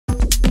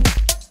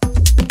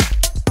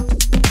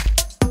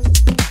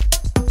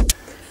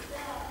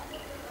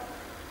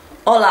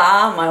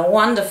Hola, my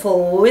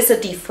wonderful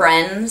wizardy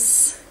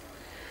friends.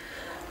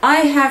 I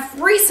have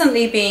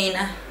recently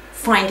been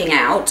finding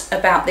out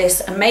about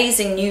this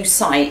amazing new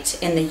site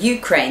in the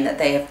Ukraine that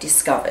they have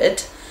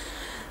discovered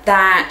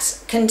that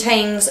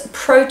contains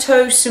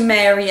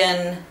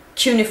Proto-Sumerian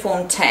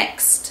cuneiform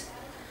text.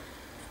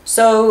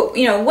 So,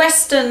 you know,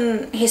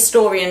 Western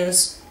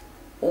historians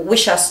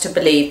wish us to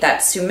believe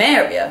that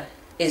Sumeria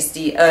is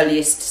the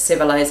earliest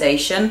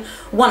civilization,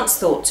 once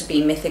thought to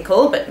be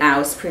mythical, but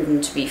now is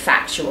proven to be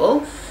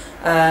factual.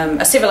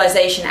 A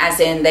civilization as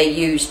in they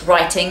used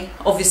writing.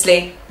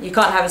 Obviously, you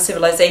can't have a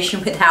civilization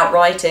without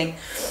writing.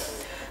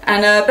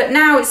 And but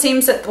now it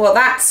seems that, well,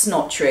 that's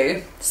not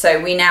true.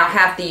 So we now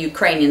have the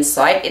Ukrainian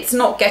site. It's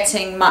not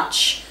getting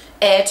much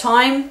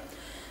airtime.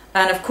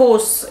 And of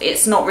course,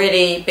 it's not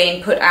really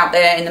being put out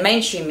there in the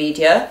mainstream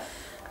media.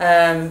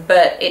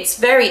 But it's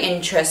very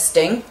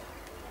interesting.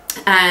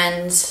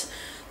 And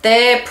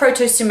their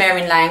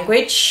Proto-Sumerian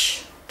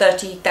language,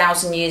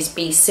 30,000 years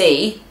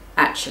BC,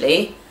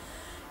 actually,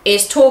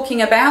 is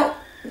talking about,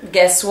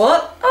 guess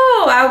what?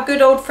 Oh, our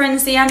good old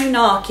friends, the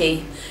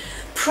Anunnaki.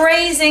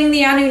 Praising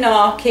the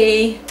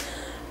Anunnaki.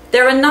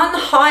 There are none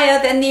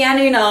higher than the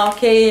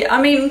Anunnaki.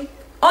 I mean,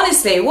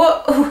 honestly,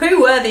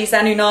 who were these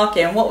Anunnaki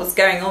and what was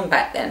going on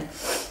back then?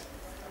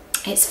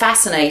 It's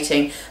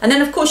fascinating. And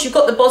then, of course, you've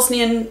got the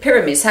Bosnian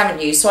pyramids,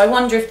 haven't you? So I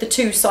wonder if the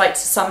two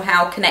sites are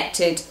somehow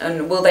connected,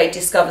 and will they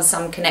discover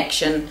some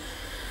connection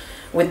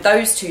with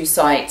those two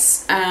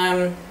sites?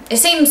 It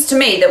seems to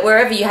me that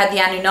wherever you had the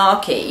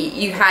Anunnaki,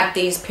 you had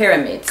these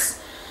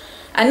pyramids.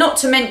 And not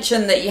to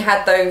mention that you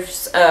had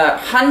those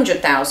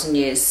 100,000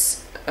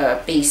 years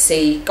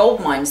BC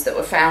gold mines that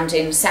were found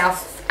in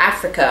South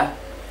Africa,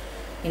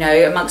 you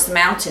know, amongst the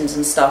mountains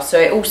and stuff. So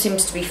it all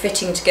seems to be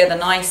fitting together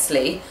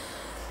nicely.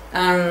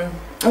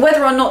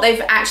 Whether or not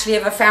they've actually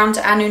ever found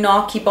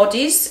Anunnaki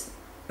bodies,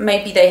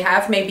 maybe they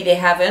have, maybe they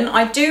haven't.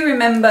 I do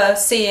remember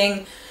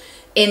seeing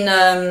in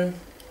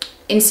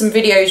some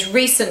videos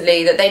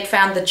recently that they'd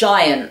found the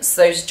giants,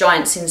 those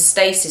giants in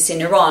stasis in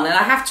Iran, and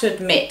I have to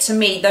admit, to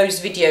me, those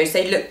videos,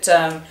 they looked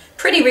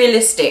pretty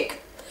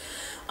realistic.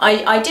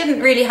 I didn't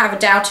really have a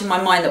doubt in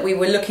my mind that we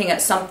were looking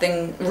at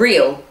something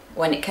real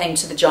when it came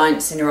to the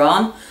giants in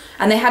Iran,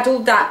 and they had all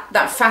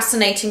that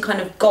fascinating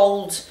kind of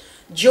gold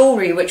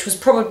jewelry, which was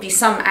probably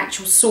some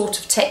actual sort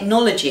of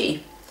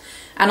technology.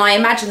 And I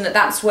imagine that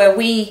that's where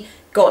we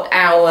got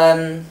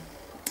our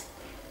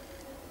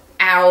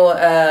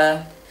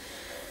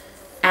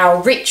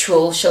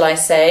ritual, shall I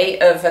say,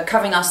 of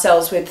covering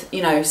ourselves with,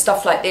 you know,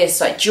 stuff like this,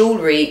 like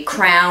jewelry,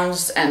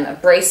 crowns and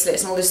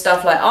bracelets and all this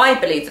stuff. Like, I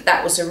believe that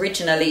that was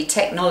originally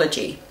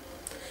technology,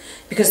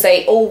 because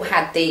they all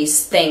had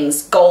these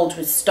things, gold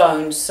with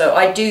stones. So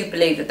I do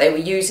believe that they were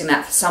using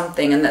that for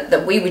something, and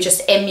that we were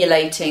just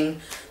emulating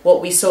what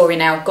we saw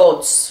in our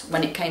gods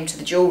when it came to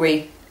the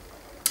jewelry.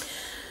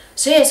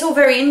 So yeah, it's all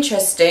very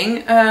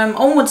interesting.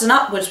 Onwards and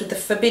upwards with the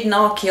forbidden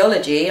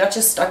archaeology. I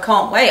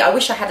can't wait. I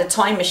wish I had a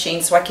time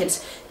machine so I could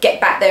get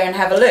back there and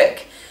have a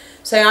look.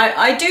 So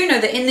I do know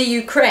that in the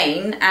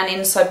Ukraine and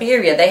in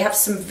Siberia, they have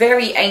some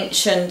very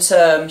ancient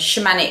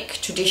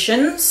shamanic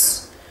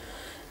traditions.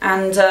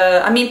 And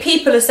I mean,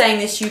 people are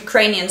saying this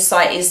Ukrainian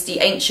site is the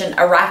ancient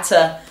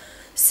Aratta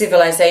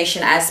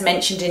civilization, as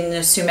mentioned in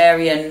the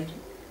Sumerian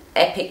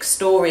epic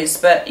stories.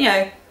 But, you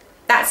know,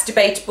 that's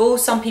debatable.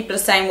 Some people are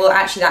saying, well,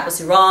 actually that was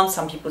Iran.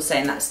 Some people are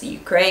saying that's the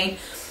Ukraine.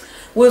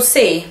 We'll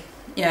see,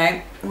 you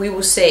know, we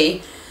will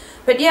see.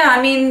 But yeah, I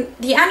mean,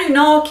 the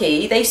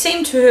Anunnaki, they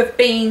seem to have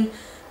been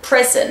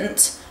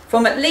present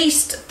from at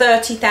least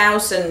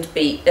 30,000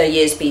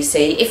 years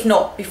BC, if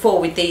not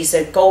before, with these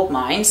gold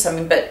mines. I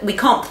mean, but we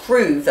can't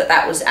prove that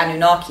that was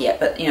Anunnaki yet,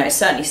 but, you know, it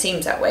certainly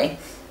seems that way.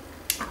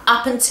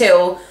 Up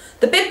until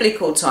the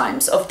biblical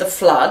times of the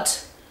flood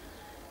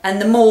and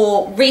the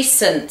more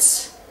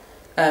recent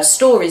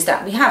stories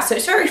that we have. So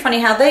it's very funny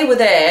how they were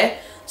there.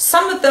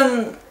 Some of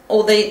them,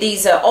 or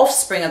these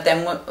offspring of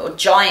them, or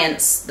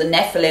giants, the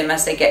Nephilim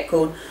as they get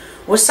called,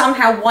 were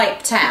somehow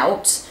wiped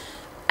out,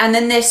 and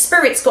then their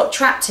spirits got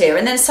trapped here,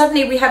 and then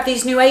suddenly we have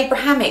these new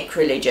Abrahamic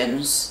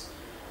religions,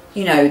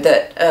 you know,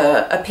 that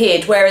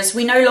appeared, whereas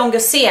we no longer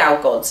see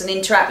our gods and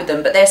interact with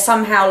them, but they're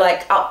somehow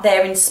like up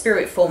there in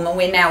spirit form, and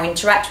we now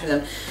interact with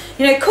them.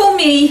 You know, call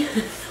me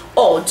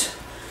odd,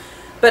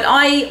 but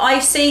I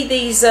see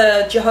these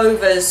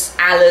Jehovah's,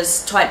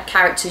 Allah's type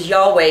characters,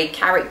 Yahweh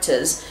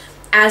characters,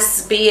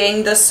 as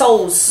being the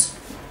souls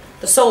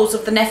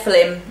of the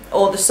Nephilim,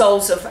 or the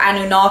souls of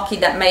Anunnaki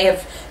that may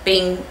have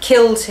been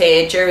killed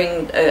here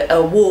during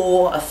a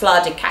war, a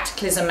flood, a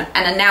cataclysm,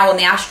 and are now on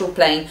the astral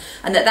plane,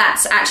 and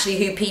that's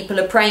actually who people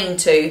are praying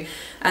to,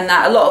 and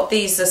that a lot of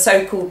these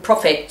so-called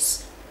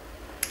prophets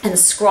and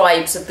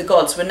scribes of the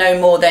gods were no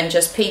more than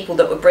just people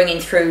that were bringing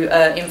through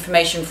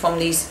information from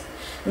these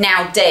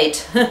now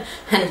dead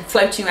and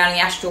floating around the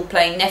astral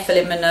plane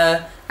Nephilim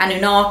and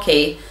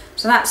Anunnaki.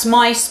 So that's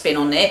my spin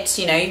on it.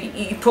 You know,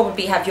 you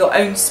probably have your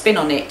own spin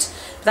on it.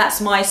 That's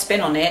my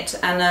spin on it.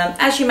 And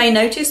as you may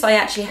notice, I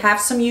actually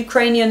have some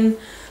Ukrainian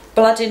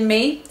blood in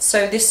me,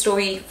 so this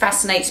story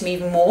fascinates me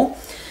even more.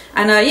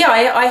 And yeah,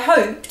 I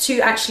hope to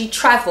actually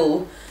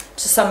travel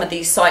to some of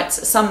these sites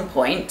at some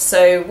point.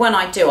 So when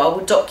I do, I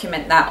will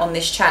document that on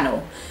this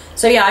channel.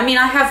 So yeah, I mean,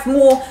 I have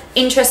more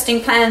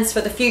interesting plans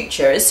for the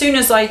future. As soon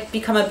as I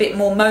become a bit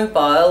more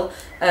mobile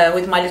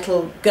with my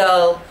little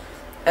girl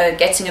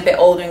getting a bit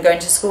older and going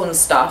to school and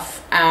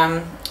stuff,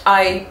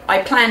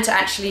 I plan to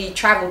actually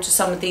travel to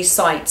some of these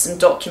sites and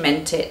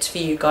document it for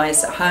you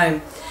guys at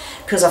home,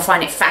 because I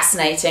find it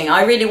fascinating.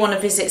 I really want to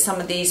visit some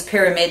of these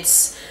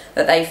pyramids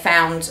that they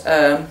found,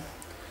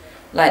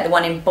 like the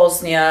one in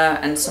Bosnia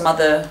and some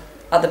other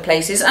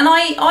places. And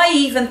I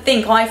even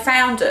think I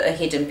found a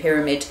hidden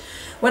pyramid.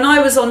 When I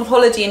was on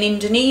holiday in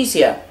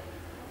Indonesia,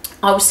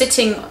 I was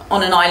sitting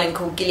on an island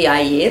called Gili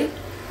Air.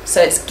 So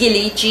it's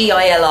Gili,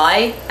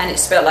 G-I-L-I, and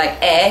it's spelled like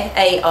air,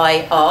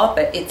 A-I-R,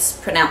 but it's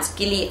pronounced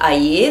Gili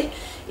Air.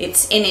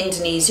 It's in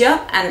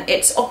Indonesia, and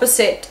it's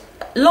opposite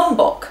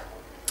Lombok,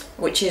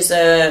 which is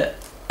a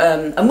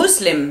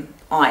Muslim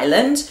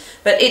island,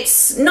 but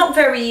it's not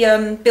very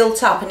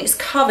built up, and it's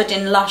covered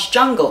in lush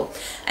jungle.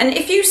 And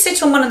if you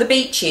sit on one of the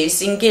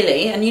beaches in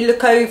Gili and you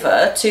look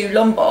over to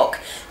Lombok,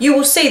 you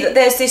will see that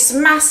there's this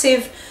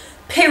massive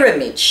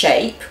pyramid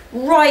shape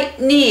right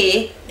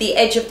near the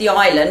edge of the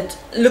island,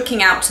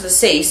 looking out to the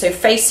sea, so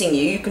facing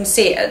you, you can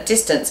see it at a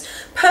distance.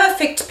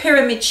 Perfect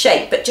pyramid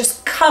shape, but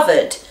just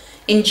covered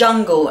in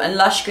jungle and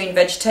lush green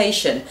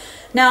vegetation.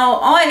 Now,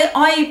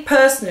 I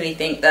personally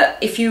think that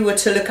if you were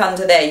to look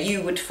under there,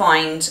 you would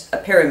find a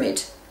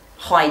pyramid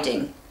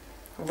hiding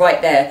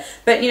right there.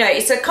 But, you know,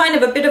 it's a kind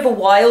of a bit of a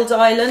wild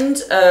island,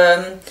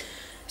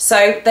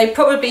 so they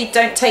probably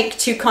don't take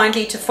too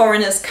kindly to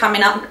foreigners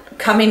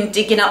coming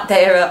digging up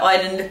their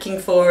island looking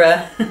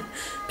for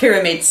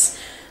pyramids.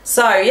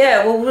 So,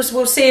 yeah,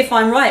 we'll see if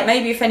I'm right.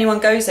 Maybe if anyone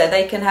goes there,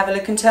 they can have a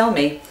look and tell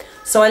me.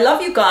 So I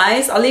love you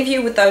guys. I'll leave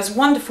you with those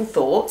wonderful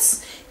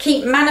thoughts.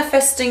 Keep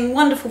manifesting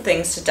wonderful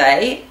things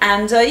today.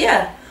 And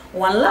yeah,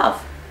 one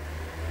love.